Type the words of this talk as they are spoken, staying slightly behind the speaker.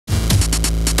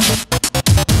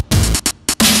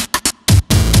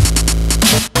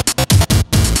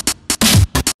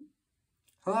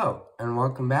Hello, and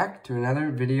welcome back to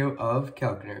another video of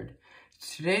Calc Nerd.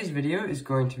 Today's video is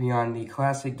going to be on the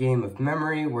classic game of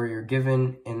memory, where you're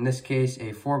given, in this case,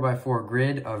 a 4x4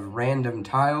 grid of random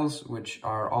tiles, which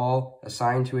are all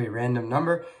assigned to a random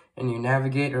number, and you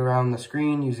navigate around the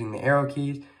screen using the arrow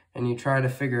keys, and you try to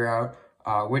figure out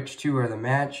which two are the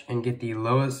match and get the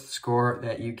lowest score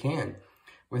that you can.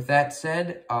 With that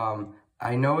said,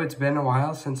 I know it's been a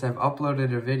while since I've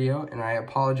uploaded a video, and I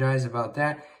apologize about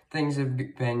that. Things have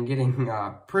been getting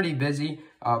pretty busy,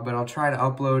 but I'll try to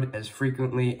upload as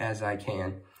frequently as I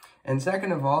can. And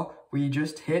second of all, we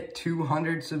just hit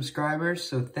 200 subscribers,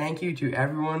 so thank you to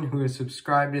everyone who has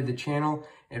subscribed to the channel.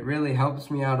 It really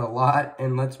helps me out a lot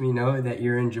and lets me know that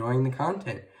you're enjoying the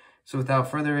content. So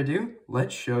without further ado,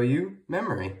 let's show you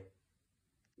memory.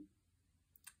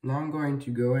 Now I'm going to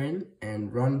go in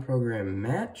and run program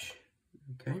match,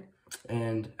 okay?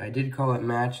 And I did call it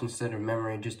match instead of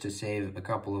memory just to save a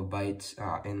couple of bytes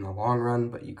in the long run,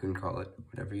 but you can call it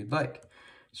whatever you'd like.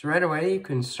 So right away, you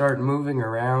can start moving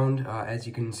around. As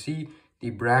you can see,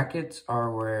 the brackets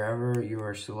are wherever you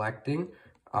are selecting,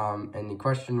 and the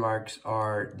question marks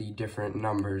are the different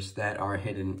numbers that are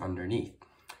hidden underneath.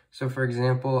 So for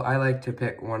example, I like to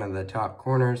pick one of the top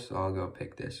corners, so I'll go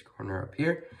pick this corner up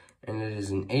here. And it is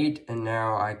an 8, and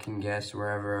now I can guess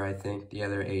wherever I think the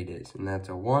other 8 is, and that's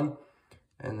a 1.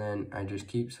 And then I just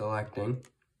keep selecting.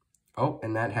 Oh,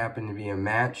 and that happened to be a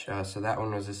match, so that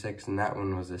one was a 6 and that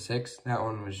one was a 6. That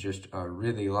one was just a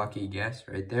really lucky guess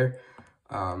right there.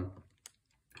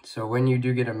 So when you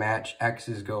do get a match,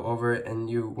 X's go over it,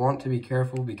 and you want to be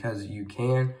careful because you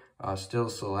can still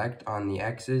select on the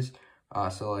X's.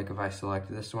 So like if I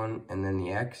select this one and then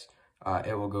the X,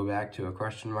 it will go back to a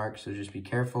question mark, so just be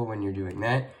careful when you're doing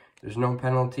that. There's no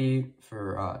penalty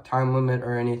for time limit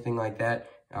or anything like that.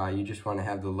 You just want to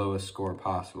have the lowest score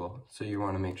possible, so you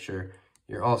want to make sure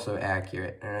you're also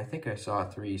accurate. And I think I saw a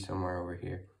 3 somewhere over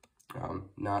here,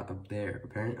 not up there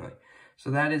apparently. So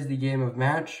that is the game of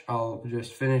match. I'll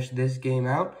just finish this game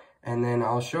out, and then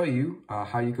I'll show you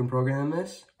how you can program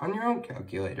this on your own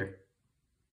calculator.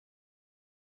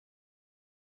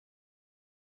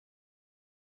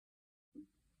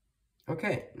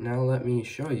 Okay, now let me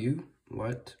show you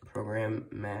what program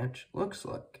match looks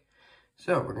like.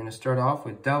 So we're going to start off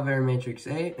with del var matrix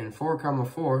A and 4,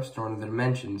 4 storing the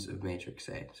dimensions of matrix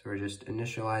A. So we're just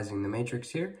initializing the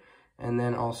matrix here, and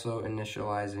then also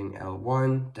initializing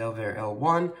L1, del var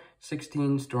L1,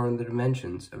 16 storing the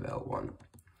dimensions of L1.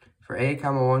 For A,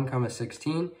 1,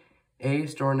 16, A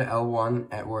storing to L1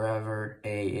 at wherever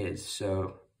A is.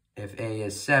 So if A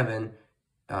is 7,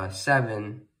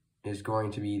 7 is going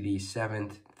to be the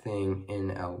 7th thing in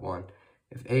L1.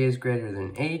 If A is greater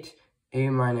than 8, A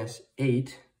minus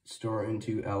 8 store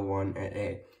into L1 at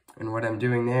A. And what I'm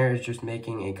doing there is just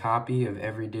making a copy of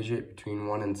every digit between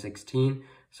 1 and 16.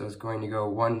 So it's going to go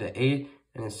 1 to 8,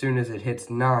 and as soon as it hits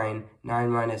 9, 9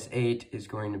 minus 8 is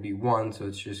going to be 1, so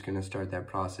it's just going to start that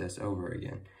process over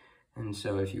again. And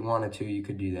so if you wanted to, you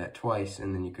could do that twice,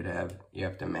 and then you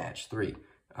have to match 3,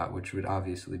 which would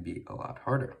obviously be a lot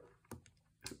harder.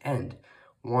 And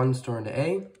 1 store into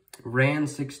A, ran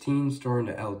 16 store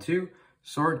into L2,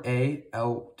 sort A,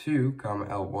 L2,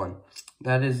 L1.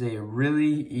 That is a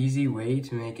really easy way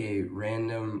to make a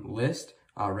random list,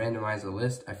 randomize a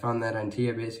list. I found that on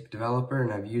TIA Basic Developer,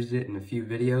 and I've used it in a few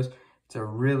videos. It's a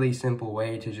really simple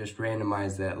way to just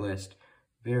randomize that list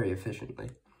very efficiently.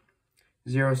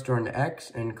 0 store into X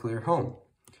and clear home.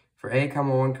 For A,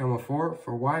 1, 4,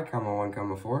 for Y,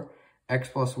 1, 4, X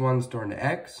plus 1 store into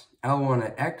X, L1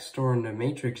 at X store into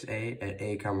matrix A at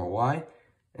A, Y,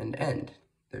 and end.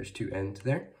 There's 2 ends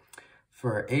there.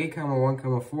 For A, 1,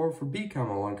 4, for B,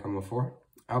 1, 4,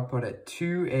 output at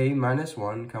 2A minus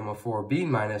 1, 4B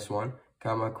minus 1,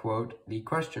 quote, the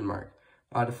question mark.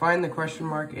 To find the question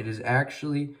mark, it is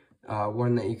actually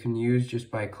one that you can use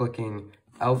just by clicking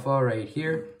alpha right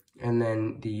here, and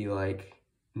then the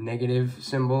negative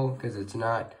symbol, because it's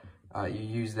not, you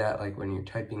use that like when you're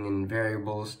typing in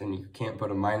variables and you can't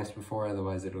put a minus before,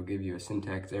 otherwise it'll give you a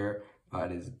syntax error.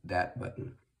 It is that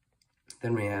button.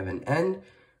 Then we have an end,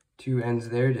 2 ends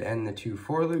there to end the 2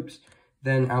 for loops.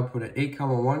 Then output at 8,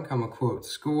 1, quote,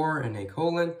 score and a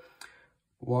colon,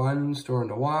 1 store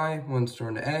into Y, 1 store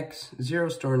into X, 0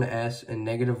 store into S, and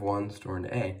 -1 store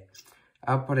into A.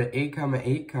 Output at 8,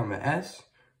 8, S,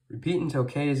 repeat until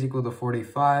K is equal to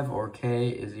 45 or K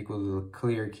is equal to the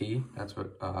clear key. That's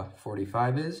what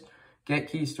 45 is. Get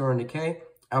key store into K.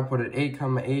 Output at 8,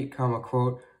 8,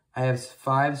 quote, I have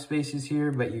 5 spaces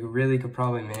here, but you really could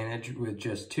probably manage with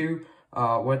just 2.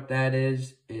 What that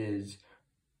is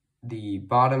the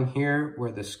bottom here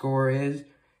where the score is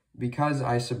because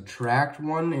I subtract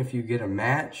 1 if you get a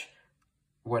match,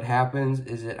 what happens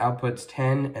is it outputs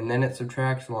 10 and then it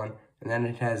subtracts 1 and then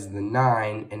it has the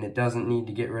 9 and it doesn't need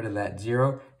to get rid of that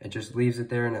 0. It just leaves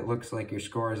it there and it looks like your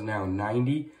score is now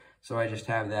 90. So I just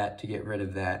have that to get rid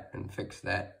of that and fix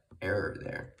that error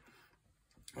there.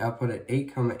 Output at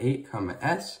 8, 8,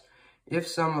 S. If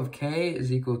sum of k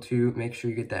is equal to, make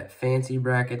sure you get that fancy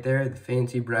bracket there. The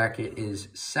fancy bracket is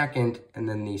second and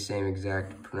then the same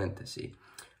exact parenthesis.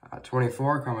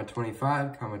 24,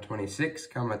 25, 26,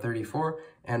 34,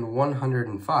 and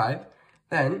 105.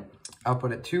 Then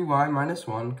output at 2y minus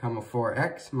 1,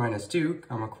 4x minus 2,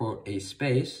 quote, a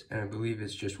space, and I believe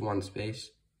it's just one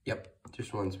space. Yep,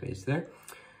 just one space there.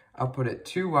 Output at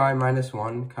 2y minus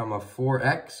 1,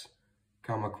 4x,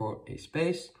 quote, a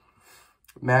space.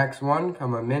 Max 1,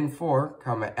 min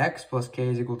 4, x plus k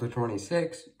is equal to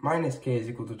 26, minus k is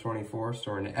equal to 24,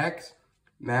 storing to x.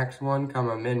 Max 1,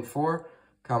 min 4,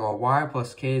 y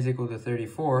plus k is equal to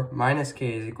 34, minus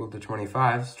k is equal to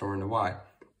 25, storing to y.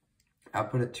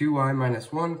 Output at 2y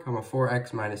minus 1,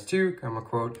 4x minus 2,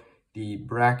 quote, the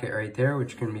bracket right there,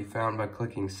 which can be found by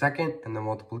clicking second and the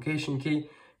multiplication key.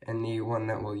 And the one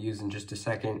that we'll use in just a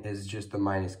second is just the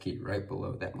minus key right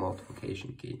below that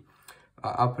multiplication key.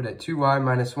 Output at 2y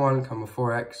minus 1,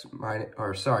 4x minus,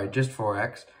 or sorry, just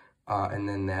 4x, and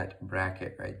then that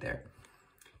bracket right there.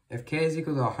 If k is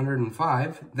equal to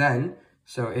 105, then,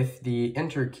 so if the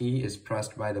enter key is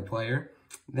pressed by the player,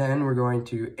 then we're going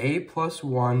to a plus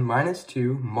 1 minus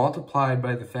 2 multiplied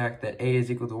by the fact that a is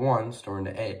equal to 1, stored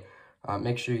into a.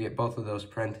 Make sure you get both of those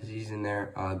parentheses in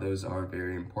there. Those are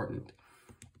very important.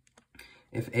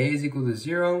 If a is equal to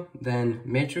 0, then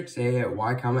matrix A at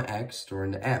y, x store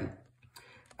into m.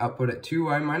 Output at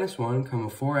 2y minus 1,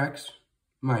 4x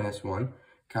minus 1,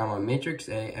 matrix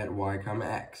A at y,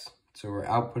 x. So we're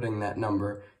outputting that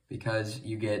number because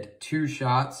you get 2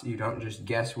 shots. You don't just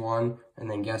guess one and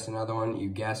then guess another one. You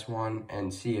guess one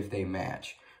and see if they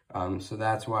match. So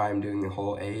that's why I'm doing the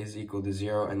whole a is equal to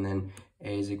 0 and then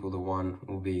a is equal to 1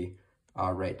 will be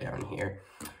right down here.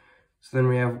 So then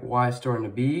we have y stored into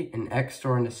b, and x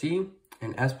stored into c,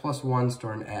 and s plus 1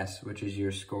 stored into s, which is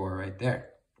your score right there.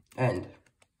 And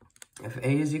if a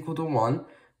is equal to 1,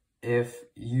 if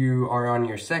you are on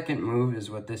your second move,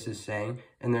 is what this is saying,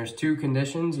 and there's 2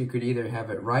 conditions, you could either have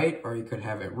it right or you could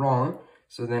have it wrong.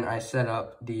 So then I set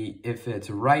up the if it's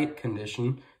right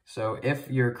condition. So if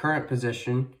your current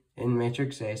position in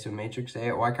matrix A, so matrix A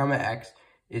at y, x,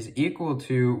 is equal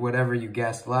to whatever you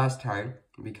guessed last time,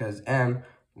 because m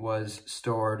was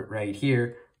stored right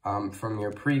here from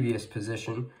your previous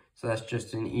position. So that's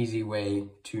just an easy way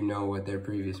to know what their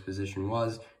previous position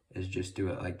was, is just do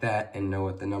it like that and know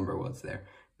what the number was there.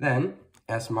 Then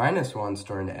s minus 1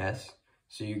 stored into s,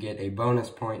 so you get a bonus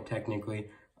point technically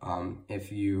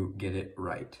if you get it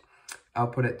right.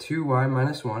 Output at 2y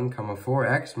minus 1,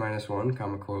 4x minus 1,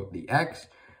 quote, the x.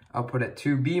 Output at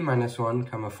 2b minus 1,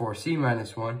 4c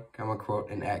minus 1, quote,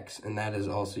 an x. And that is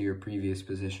also your previous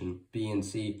position. B and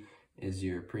c is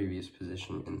your previous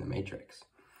position in the matrix.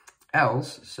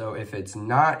 Else, so if it's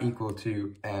not equal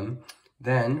to m,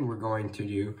 then we're going to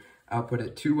do output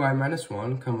at 2y minus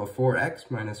 1,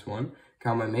 4x minus 1,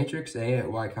 matrix A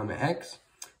at y, x.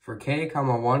 For k,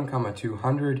 1,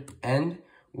 200, and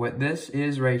what this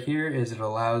is right here is it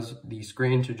allows the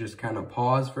screen to just kind of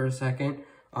pause for a second.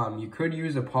 You could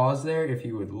use a pause there if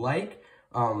you would like,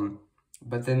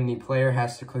 but then the player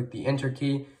has to click the enter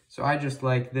key. So I just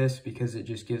like this because it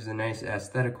just gives a nice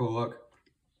aesthetical look,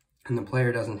 and the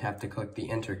player doesn't have to click the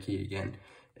enter key again.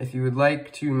 If you would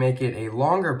like to make it a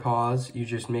longer pause, you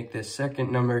just make this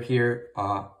second number here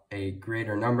a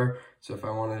greater number. So if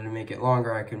I wanted to make it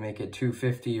longer, I could make it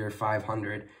 250 or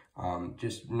 500.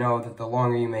 Just know that the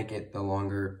longer you make it, the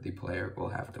longer the player will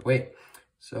have to wait.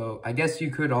 So I guess you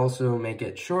could also make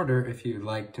it shorter if you'd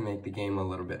like to make the game a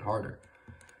little bit harder.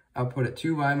 Output at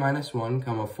 2y minus 1,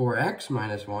 4x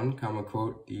minus 1,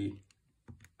 quote, the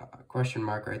question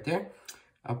mark right there.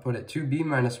 Output at 2b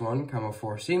minus 1,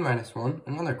 4c minus 1,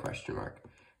 another question mark.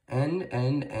 End.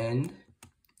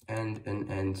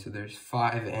 So there's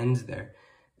 5 ends there.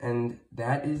 And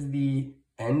that is the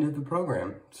end of the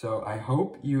program. So I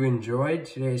hope you enjoyed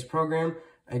today's program.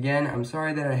 Again, I'm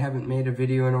sorry that I haven't made a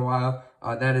video in a while.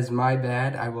 That is my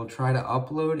bad. I will try to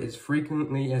upload as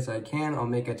frequently as I can. I'll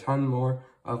make a ton more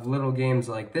of little games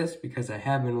like this because I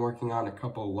have been working on a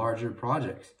couple larger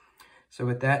projects. So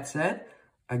with that said,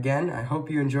 again, I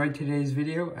hope you enjoyed today's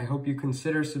video. I hope you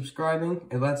consider subscribing.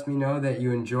 It lets me know that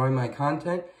you enjoy my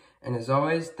content. And as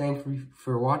always, thank you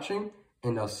for watching,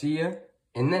 and I'll see you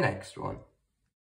in the next one.